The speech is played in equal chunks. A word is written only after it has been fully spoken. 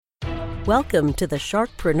Welcome to the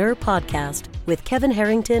Sharkpreneur Podcast with Kevin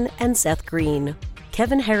Harrington and Seth Green.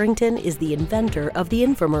 Kevin Harrington is the inventor of the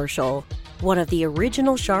infomercial, one of the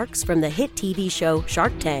original sharks from the hit TV show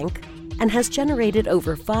Shark Tank, and has generated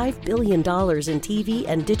over $5 billion in TV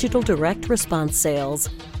and digital direct response sales.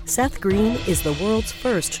 Seth Green is the world's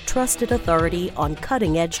first trusted authority on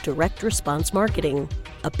cutting-edge direct response marketing,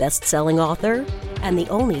 a best-selling author, and the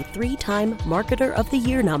only 3-time Marketer of the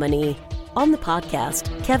Year nominee. On the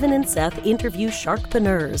podcast, Kevin and Seth interview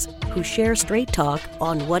sharkpreneurs who share straight talk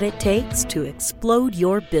on what it takes to explode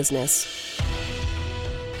your business.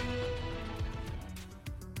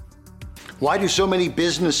 Why do so many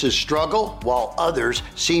businesses struggle while others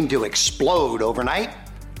seem to explode overnight?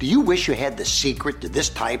 Do you wish you had the secret to this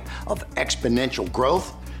type of exponential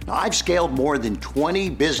growth? Now, I've scaled more than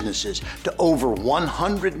 20 businesses to over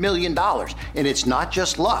 $100 million, and it's not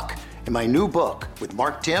just luck. In my new book with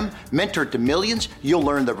Mark Timm, Mentor to Millions, you'll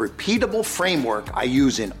learn the repeatable framework I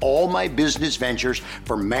use in all my business ventures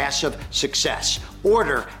for massive success.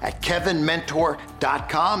 Order at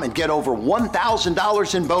kevinmentor.com and get over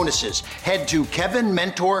 $1,000 in bonuses. Head to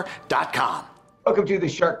kevinmentor.com. Welcome to the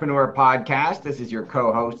Sharkpreneur Podcast. This is your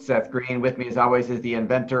co-host, Seth Green. With me, as always, is the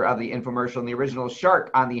inventor of the infomercial and the original shark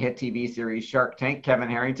on the hit TV series Shark Tank, Kevin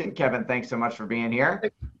Harrington. Kevin, thanks so much for being here.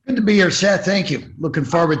 Good to be here, Seth. Thank you. Looking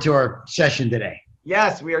forward to our session today.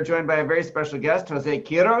 Yes, we are joined by a very special guest, Jose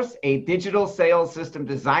Quiros, a digital sales system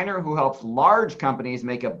designer who helps large companies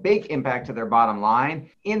make a big impact to their bottom line.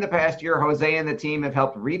 In the past year, Jose and the team have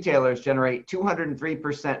helped retailers generate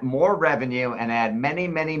 203% more revenue and add many,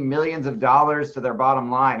 many millions of dollars to their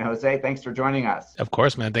bottom line. Jose, thanks for joining us. Of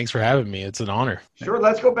course, man. Thanks for having me. It's an honor. Sure.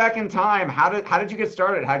 Let's go back in time. How did you get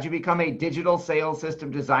started? How did you become a digital sales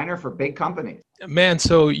system designer for big companies? Man,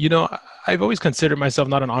 so, I've always considered myself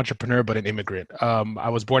not an entrepreneur, but an immigrant. I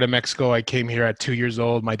was born in Mexico. I came here at 2 years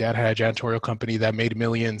old. My dad had a janitorial company that made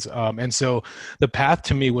millions. And so the path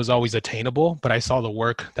to me was always attainable, but I saw the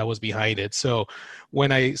work that was behind it. So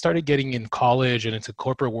when I started getting in college and into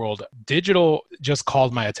corporate world, digital just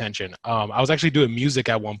called my attention. I was actually doing music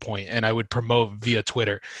at one point and I would promote via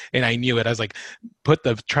Twitter, and I knew it. I was like, put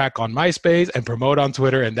the track on MySpace and promote on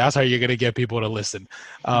Twitter, and that's how you're going to get people to listen.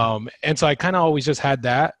 And so I kind of always just had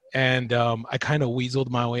that. And I kind of weaseled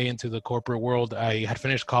my way into the corporate world. I had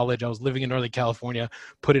finished college. I was living in Northern California,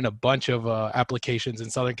 put in a bunch of applications in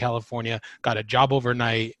Southern California, got a job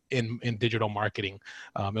overnight in digital marketing.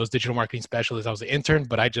 It was digital marketing specialist. I was an intern,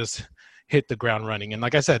 but I just hit the ground running. And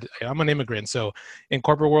like I said, I'm an immigrant. So in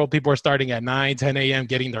corporate world, people are starting at 9, 10 a.m.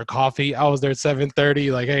 getting their coffee. I was there at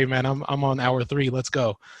 7:30, like, hey, man, I'm on hour 3. Let's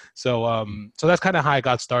go. So that's kind of how I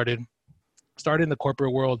got started. Started in the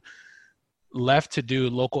corporate world. Left to do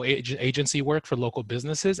local agency work for local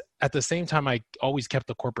businesses. At the same time, I always kept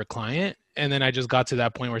the corporate client. And then I just got to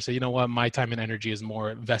that point where I said, you know what, my time and energy is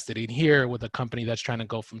more invested in here with a company that's trying to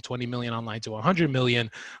go from 20 million online to 100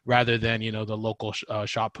 million rather than, the local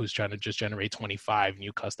shop who's trying to just generate 25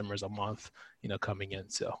 new customers a month, coming in.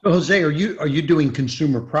 So Jose, are you doing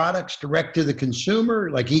consumer products direct to the consumer,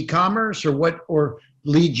 like e-commerce or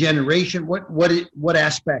lead generation? What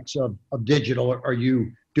aspects of digital are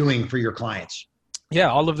you doing for your clients? Yeah,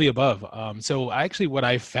 all of the above. So actually what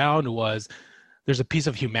I found was there's a piece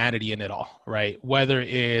of humanity in it all, right? Whether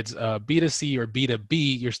it's B2C or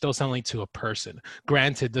B2B, you're still selling to a person.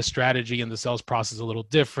 Granted, the strategy and the sales process is a little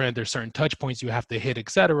different. There's certain touch points you have to hit, et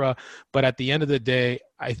cetera. But at the end of the day,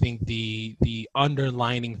 I think the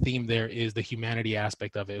underlining theme there is the humanity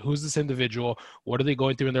aspect of it. Who's this individual? What are they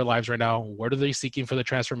going through in their lives right now? What are they seeking for the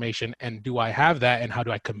transformation? And do I have that? And how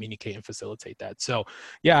do I communicate and facilitate that? So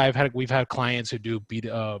yeah, we've had clients who do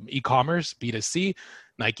e-commerce, B2C,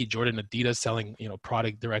 Nike, Jordan, Adidas selling,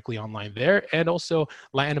 product directly online there. And also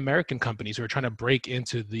Latin American companies who are trying to break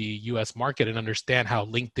into the US market and understand how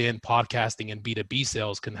LinkedIn, podcasting, and B2B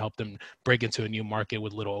sales can help them break into a new market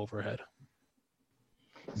with little overhead.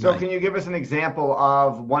 So can you give us an example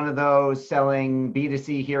of one of those selling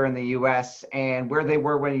B2C here in the US and where they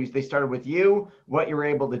were when they started with you, what you were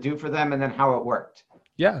able to do for them, and then how it worked?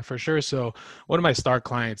 Yeah, for sure. So one of my star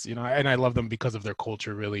clients, and I love them because of their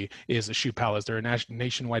culture really, is Shoe Palace. They're a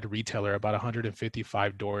nationwide retailer, about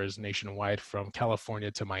 155 doors nationwide from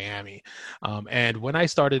California to Miami. And when I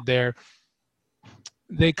started there,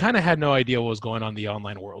 they kind of had no idea what was going on in the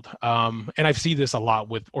online world. And I see this a lot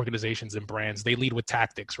with organizations and brands. They lead with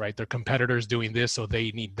tactics, right? Their competitors doing this, so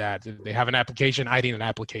they need that. They have an application, I need an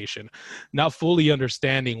application. Not fully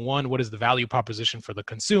understanding, one, what is the value proposition for the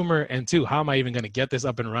consumer? And two, how am I even going to get this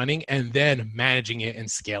up and running? And then managing it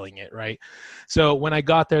and scaling it, right? So when I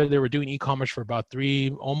got there, they were doing e-commerce for about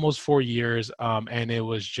almost 4 years. And it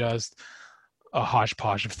was just a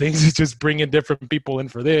hodgepodge of things. It's just bringing different people in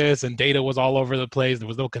for this, and data was all over the place. There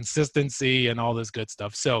was no consistency and all this good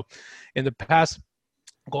stuff. So in the past,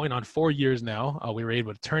 going on 4 years now, we were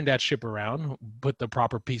able to turn that ship around, put the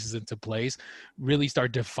proper pieces into place, really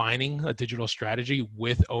start defining a digital strategy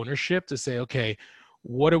with ownership to say, okay,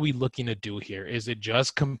 what are we looking to do here? Is it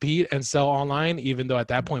just compete and sell online? Even though at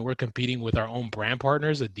that point we're competing with our own brand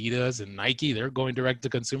partners, Adidas and Nike, they're going direct to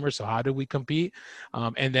consumer. So how do we compete?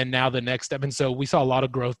 And then now the next step. And so we saw a lot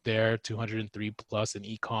of growth there, 203 plus in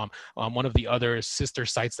e-com. One of the other sister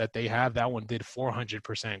sites that they have, that one did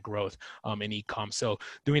 400% growth in e-com. So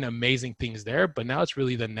doing amazing things there, but now it's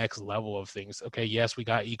really the next level of things. Okay, yes, we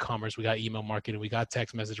got e-commerce, we got email marketing, we got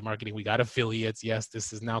text message marketing, we got affiliates. Yes,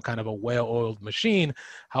 this is now kind of a well-oiled machine.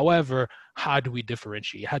 However, how do we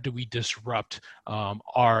differentiate? How do we disrupt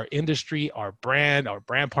our industry, our brand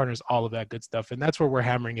partners, all of that good stuff? And that's where we're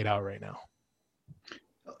hammering it out right now.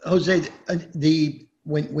 Jose,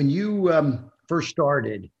 when you first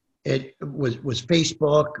started, it was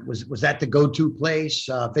Facebook. Was that the go-to place?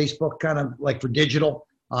 Facebook kind of like for digital,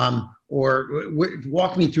 or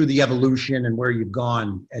walk me through the evolution and where you've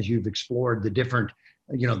gone as you've explored the different,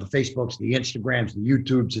 the Facebooks, the Instagrams, the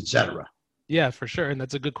YouTubes, et cetera. Yeah, for sure. And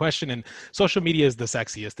that's a good question. And social media is the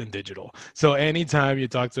sexiest in digital. So anytime you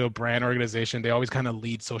talk to a brand organization, they always kind of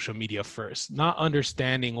lead social media first, not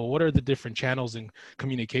understanding, well, what are the different channels and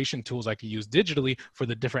communication tools I can use digitally for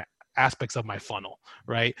the different aspects of my funnel,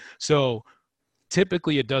 right? So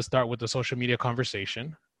typically it does start with the social media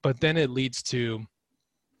conversation, but then it leads to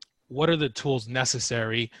what are the tools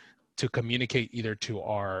necessary to communicate either to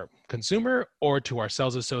our consumer or to our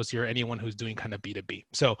sales associate or anyone who's doing kind of B2B.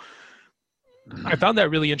 So I found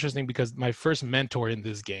that really interesting because my first mentor in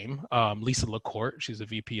this game, Lisa LaCourte, she's a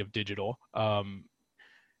VP of digital.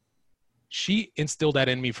 She instilled that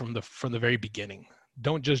in me from the very beginning.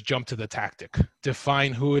 Don't just jump to the tactic.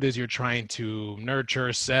 Define who it is you're trying to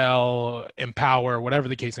nurture, sell, empower, whatever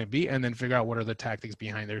the case may be, and then figure out what are the tactics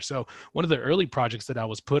behind there. So one of the early projects that I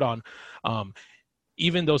was put on,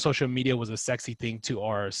 even though social media was a sexy thing to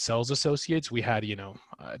our sales associates, we had,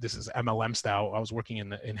 this is MLM style. I was working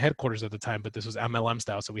in headquarters at the time, but this was MLM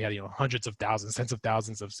style. So we had, hundreds of thousands, tens of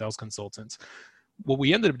thousands of sales consultants. What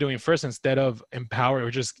we ended up doing first, instead of empower or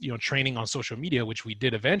just, training on social media, which we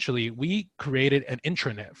did eventually, we created an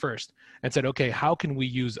intranet first and said, okay, how can we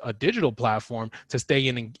use a digital platform to stay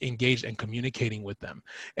engaged and communicating with them?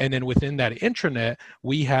 And then within that intranet,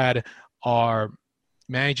 we had our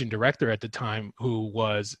managing director at the time, who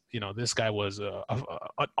was, this guy was an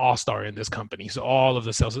all-star in this company. So all of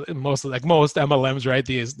the sales, most MLMs, right?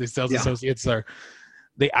 The sales associates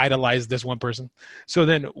they idolize this one person. So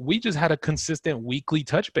then we just had a consistent weekly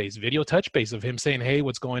video touch base of him saying, hey,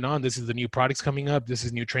 what's going on? This is the new products coming up. This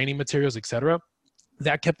is new training materials, etc.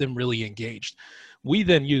 That kept them really engaged. We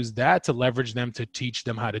then used that to leverage them to teach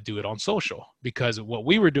them how to do it on social, because what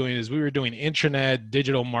we were doing is we were doing intranet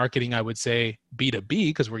digital marketing, I would say B2B,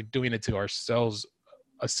 because we're doing it to our sales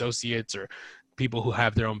associates or people who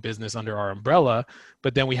have their own business under our umbrella.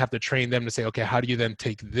 But then we have to train them to say, okay, how do you then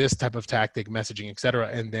take this type of tactic, messaging, et cetera,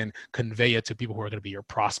 and then convey it to people who are going to be your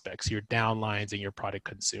prospects, your downlines, and your product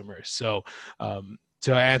consumers. So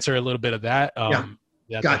to answer a little bit of that.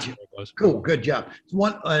 Gotcha. Cool. Good job.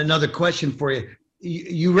 Another question for you.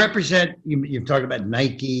 You represent, you've talked about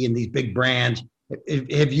Nike and these big brands.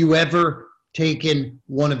 Have you ever taken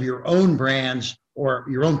one of your own brands or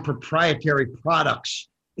your own proprietary products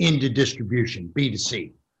into distribution,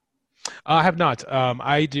 B2C? I have not.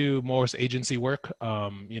 I do most agency work.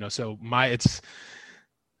 So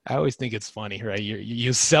I always think it's funny, right?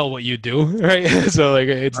 You sell what you do, right? So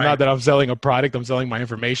it's not that I'm selling a product. I'm selling my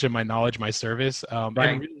information, my knowledge, my service.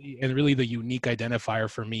 Right. And really the unique identifier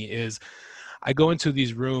for me is I go into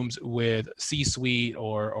these rooms with C-suite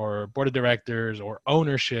or board of directors or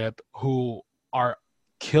ownership who are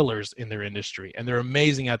killers in their industry and they're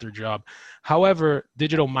amazing at their job. However,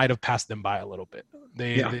 digital might have passed them by a little bit.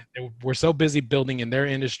 They were so busy building in their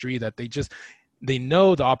industry that they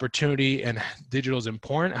know the opportunity and digital is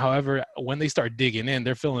important. However, when they start digging in,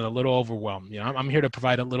 they're feeling a little overwhelmed. I'm here to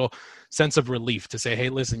provide a little sense of relief to say, hey,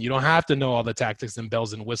 listen, you don't have to know all the tactics and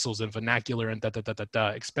bells and whistles and vernacular and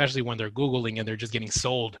especially when they're Googling and they're just getting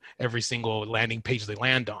sold every single landing page they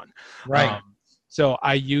land on. Right. So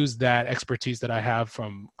I use that expertise that I have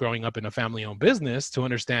from growing up in a family-owned business to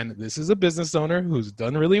understand this is a business owner who's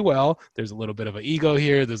done really well. There's a little bit of an ego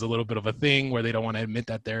here. There's a little bit of a thing where they don't want to admit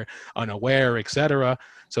that they're unaware, et cetera.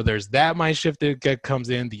 So there's that mind shift that comes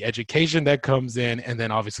in, the education that comes in, and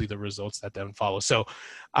then obviously the results that then follow. So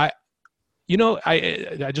I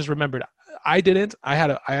just remembered I didn't. I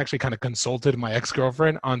actually kind of consulted my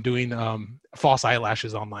ex-girlfriend on doing false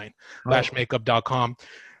eyelashes online, lashmakeup.com.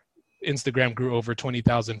 Instagram grew over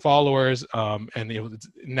 20,000 followers. And it was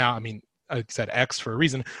now, I mean, I said X for a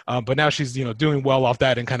reason, but now she's, doing well off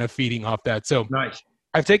that and kind of feeding off that. So Nice.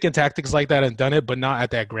 I've taken tactics like that and done it, but not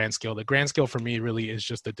at that grand scale. The grand scale for me really is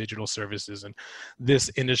just the digital services, and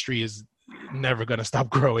this industry is never going to stop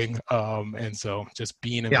growing. And so just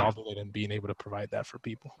being involved in it and being able to provide that for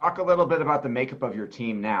people. Talk a little bit about the makeup of your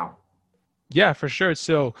team now. Yeah, for sure.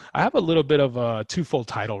 So I have a little bit of a twofold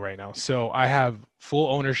title right now. So I have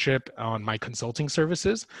full ownership on my consulting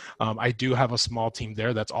services. I do have a small team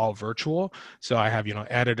there that's all virtual. So I have,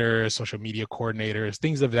 editors, social media coordinators,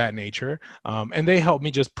 things of that nature. And they help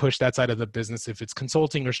me just push that side of the business if it's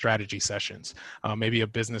consulting or strategy sessions. Maybe a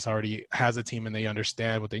business already has a team and they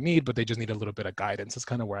understand what they need, but they just need a little bit of guidance. That's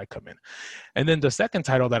kind of where I come in. And then the second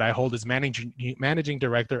title that I hold is managing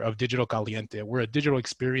director of Digital Caliente. We're a digital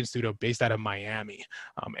experience studio based out of Miami.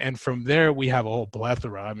 And from there, we have a whole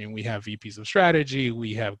plethora. I mean, we have VPs of strategy,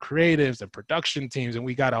 we have creatives and production teams, and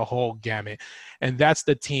we got a whole gamut. And that's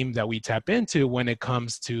the team that we tap into when it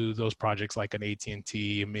comes to those projects like an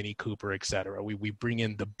AT&T, a Mini Cooper, et cetera. We bring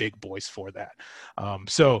in the big boys for that.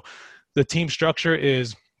 So the team structure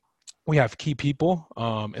is, we have key people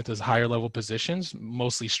at those higher level positions,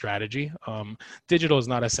 mostly strategy. Digital is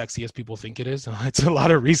not as sexy as people think it is. It's a lot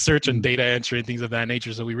of research and data entry and things of that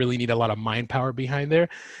nature. So we really need a lot of mind power behind there.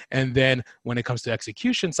 And then when it comes to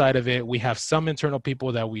execution side of it, we have some internal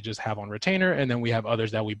people that we just have on retainer. And then we have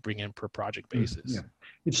others that we bring in per project basis. Yeah.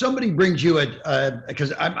 If somebody brings you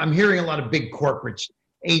because I'm hearing a lot of big corporates,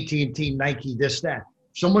 AT&T, Nike, this, that.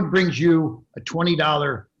 If someone brings you a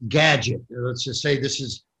 $20 gadget, let's just say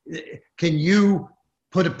can you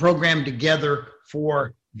put a program together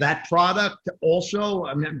for that product also?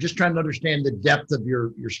 I mean, I'm just trying to understand the depth of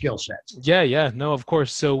your skill sets. Yeah, no, of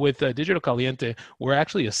course. So with Digital Caliente, we're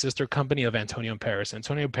actually a sister company of Antonio and Paris.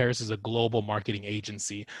 Antonio and Paris is a global marketing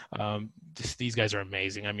agency. These guys are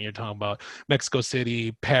amazing. I mean, you're talking about Mexico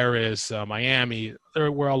City, Paris, Miami.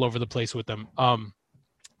 We're all over the place with them.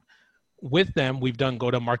 With them, we've done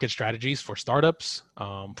go-to-market strategies for startups,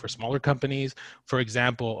 for smaller companies. For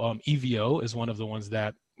example, EVO is one of the ones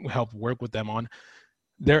that help work with them on.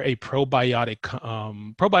 They're a probiotic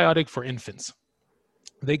for infants.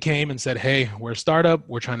 They came and said, hey, we're a startup.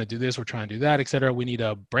 We're trying to do this. We're trying to do that, et cetera. We need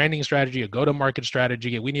a branding strategy, a go-to-market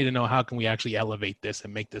strategy. And we need to know how can we actually elevate this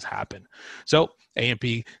and make this happen. So AMP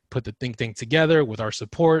put the think tank together with our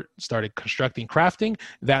support, started constructing, crafting.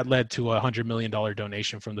 That led to a $100 million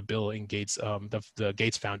donation from the Bill and Gates, the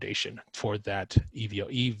Gates Foundation for that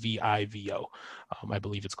EVO, EVIVO, I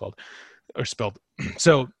believe it's called, or spelled.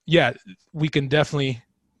 So yeah, we can definitely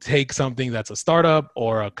take something that's a startup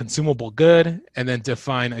or a consumable good and then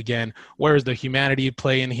define, again, where is the humanity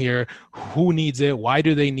play in here? Who needs it? Why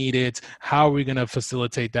do they need it? How are we going to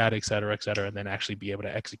facilitate that, et cetera, and then actually be able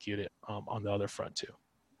to execute it on the other front too.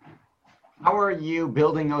 How are you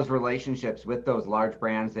building those relationships with those large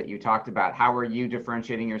brands that you talked about? How are you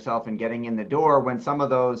differentiating yourself and getting in the door when some of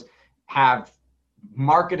those have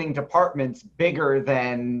marketing departments bigger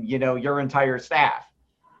than, your entire staff?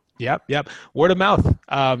 Yep. Word of mouth.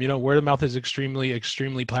 Word of mouth is extremely,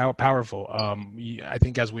 extremely powerful. I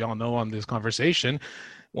think, as we all know on this conversation,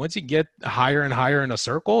 once you get higher and higher in a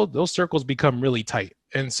circle, those circles become really tight.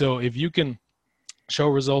 And so if you can show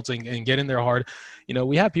results and get in there hard,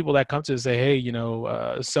 we have people that come to us and say,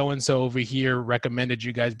 hey, so-and-so over here recommended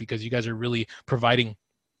you guys because you guys are really providing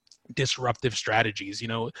disruptive strategies.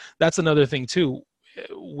 That's another thing too.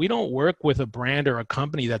 We don't work with a brand or a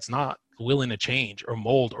company that's not willing to change or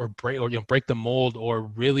mold or break the mold or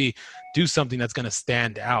really do something that's going to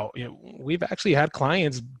stand out. We've actually had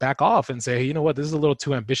clients back off and say, hey, you know what, this is a little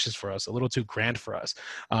too ambitious for us, a little too grand for us.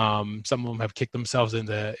 Some of them have kicked themselves in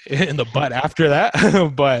the butt after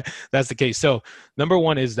that, but that's the case. So number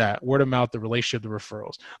one is that word of mouth, the relationship, the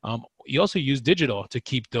referrals. You also use digital to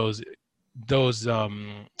keep those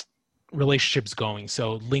relationships going.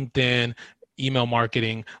 So LinkedIn, email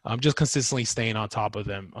marketing, just consistently staying on top of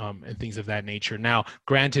them and things of that nature. Now,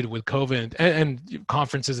 granted, with COVID and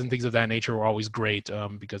conferences and things of that nature were always great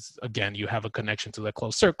because, again, you have a connection to the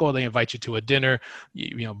close circle. They invite you to a dinner,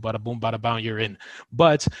 bada boom, bada bang, you're in.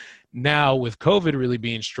 But now with COVID really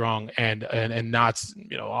being strong and not,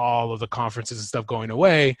 all of the conferences and stuff going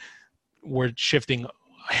away, we're shifting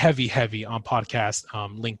heavy on podcast,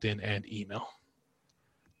 LinkedIn, and email.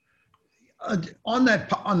 On the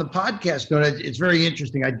podcast note, it's very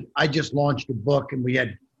interesting. I just launched a book and we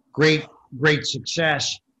had great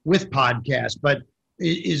success with podcasts. But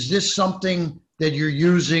is this something that you're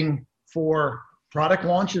using for product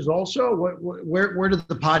launches also? Where do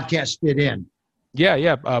the podcasts fit in?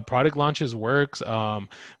 Yeah. Product launches works.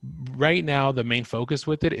 Right now, the main focus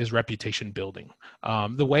with it is reputation building.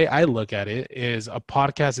 The way I look at it is a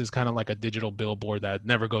podcast is kind of like a digital billboard that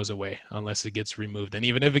never goes away unless it gets removed. And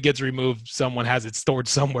even if it gets removed, someone has it stored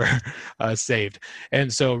somewhere saved.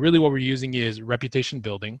 And so really what we're using is reputation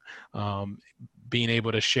building. Being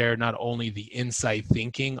able to share not only the inside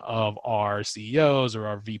thinking of our CEOs or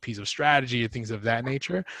our VPs of strategy or things of that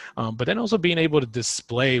nature, but then also being able to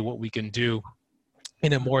display what we can do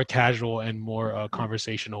in a more casual and more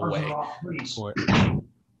conversational way.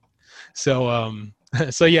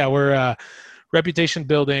 So yeah, we're reputation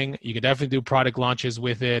building. You can definitely do product launches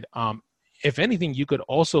with it. If anything, you could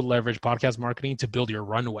also leverage podcast marketing to build your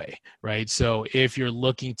runway, right? So if you're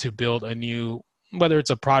looking to build a new, whether it's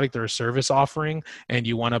a product or a service offering, and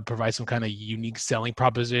you want to provide some kind of unique selling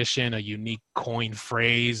proposition, a unique coin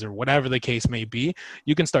phrase, or whatever the case may be,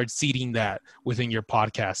 you can start seeding that within your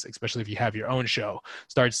podcast, especially if you have your own show.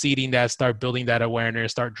 Start seeding that, start building that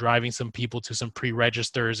awareness, start driving some people to some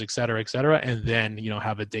pre-registers, et cetera, and then,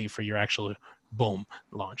 have a date for your actual boom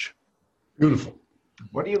launch. Beautiful.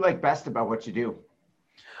 What do you like best about what you do?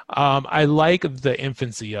 I like the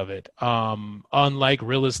infancy of it. Unlike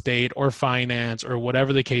real estate or finance or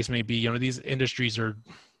whatever the case may be, these industries are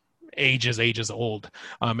ages old.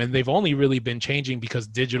 And they've only really been changing because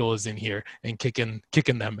digital is in here and kicking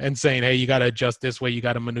them and saying, hey, you got to adjust this way, you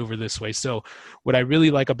got to maneuver this way. So what I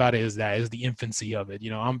really like about it is the infancy of it.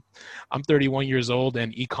 I'm 31 years old,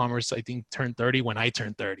 and e-commerce, I think, turned 30 when I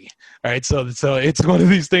turned 30. All right. So it's one of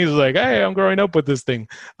these things like, hey, I'm growing up with this thing.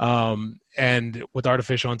 And with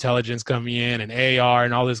artificial intelligence coming in and AR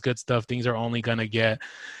and all this good stuff, things are only going to get,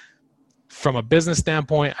 from a business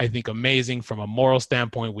standpoint, I think, amazing. From a moral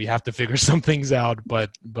standpoint, we have to figure some things out.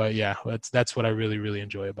 But yeah, that's what I really, really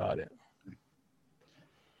enjoy about it.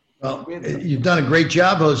 Well, you've done a great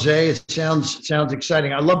job, Jose. It sounds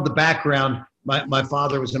exciting. I love the background. My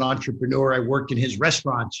father was an entrepreneur. I worked in his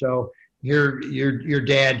restaurant. So here, your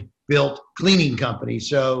dad built cleaning company.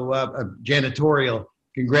 So janitorial.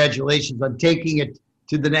 Congratulations on taking it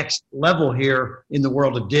to the next level here in the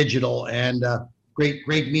world of digital. And great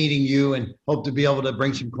meeting you, and hope to be able to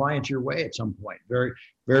bring some clients your way at some point. Very,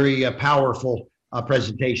 very powerful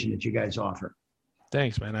presentation that you guys offer.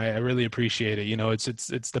 Thanks, man. I really appreciate it.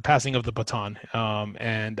 It's the passing of the baton.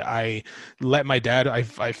 And I let my dad, I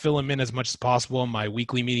fill him in as much as possible. My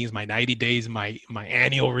weekly meetings, my 90 days, my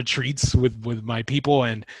annual retreats with my people,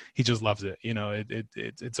 and he just loves it.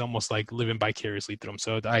 It's almost like living vicariously through him.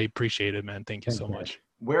 So I appreciate it, man. Thank you so much.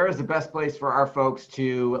 Where is the best place for our folks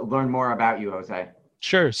to learn more about you, Jose?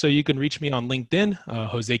 Sure. So you can reach me on LinkedIn,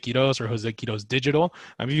 Jose Quiroz or Jose Quiroz Digital.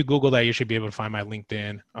 If you Google that, you should be able to find my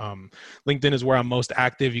LinkedIn. LinkedIn is where I'm most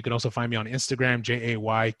active. You can also find me on Instagram,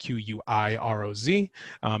 JayQuiroz.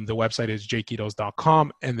 The website is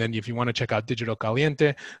jquiroz.com. And then if you want to check out Digital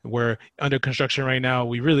Caliente, we're under construction right now.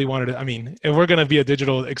 We really wanted to, if we're going to be a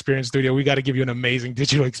digital experience studio, we got to give you an amazing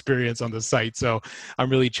digital experience on the site. So I'm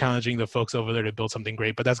really challenging the folks over there to build something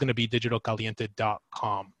great, but that's going to be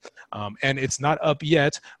digitalcaliente.com. And it's not up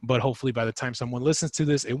yet, but hopefully by the time someone listens to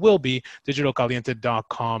this, it will be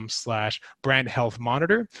digitalcaliente.com/brand health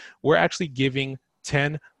monitor. We're actually giving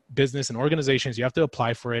 10 business and organizations, you have to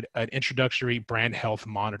apply for it, an introductory brand health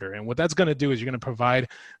monitor. And what that's going to do is you're going to provide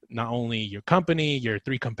not only your company, your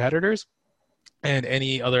 3 competitors, and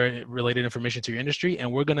any other related information to your industry. And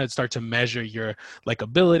we're going to start to measure your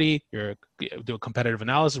likability, do a competitive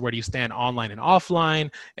analysis. Where do you stand online and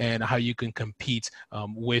offline, and how you can compete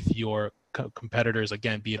with your competitors,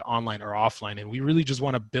 again, be it online or offline. And we really just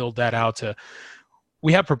want to build that out to,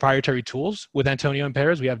 we have proprietary tools with Antonio and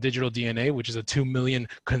Perez. We have Digital DNA, which is a 2 million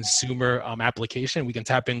consumer application. We can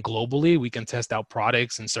tap in globally. We can test out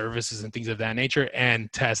products and services and things of that nature, and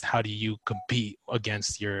test how do you compete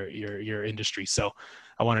against your industry. So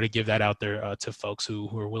I wanted to give that out there to folks who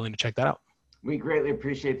are willing to check that out. We greatly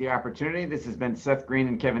appreciate the opportunity. This has been Seth Green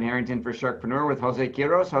and Kevin Harrington for Sharkpreneur with Jose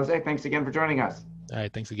Quiroz. Jose, thanks again for joining us. All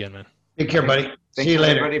right. Thanks again, man. Take care, buddy. Thanks See you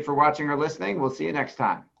later. everybody for watching or listening. We'll see you next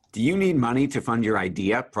time. Do you need money to fund your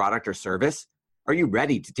idea, product, or service? Are you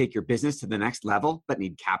ready to take your business to the next level but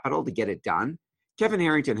need capital to get it done? Kevin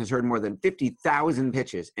Harrington has heard more than 50,000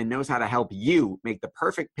 pitches and knows how to help you make the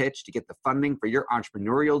perfect pitch to get the funding for your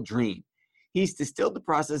entrepreneurial dream. He's distilled the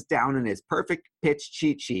process down in his perfect pitch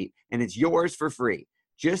cheat sheet, and it's yours for free.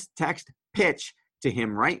 Just text PITCH to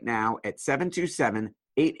him right now at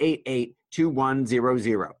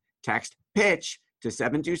 727-888-2100. Text PITCH to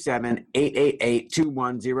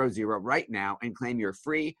 727-888-2100 right now and claim your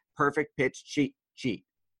free perfect pitch cheat sheet.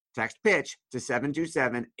 Text PITCH to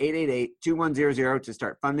 727-888-2100 to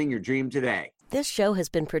start funding your dream today. This show has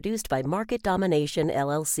been produced by Market Domination,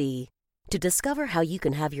 LLC. To discover how you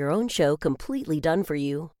can have your own show completely done for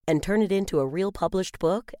you and turn it into a real published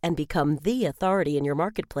book and become the authority in your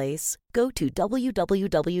marketplace, go to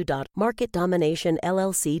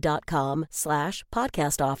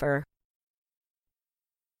www.marketdominationllc.com/podcast offer.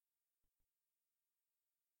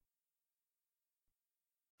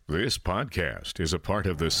 This podcast is a part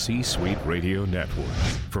of the C-Suite Radio Network.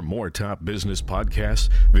 For more top business podcasts,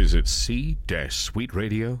 visit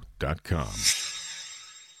c-suiteradio.com.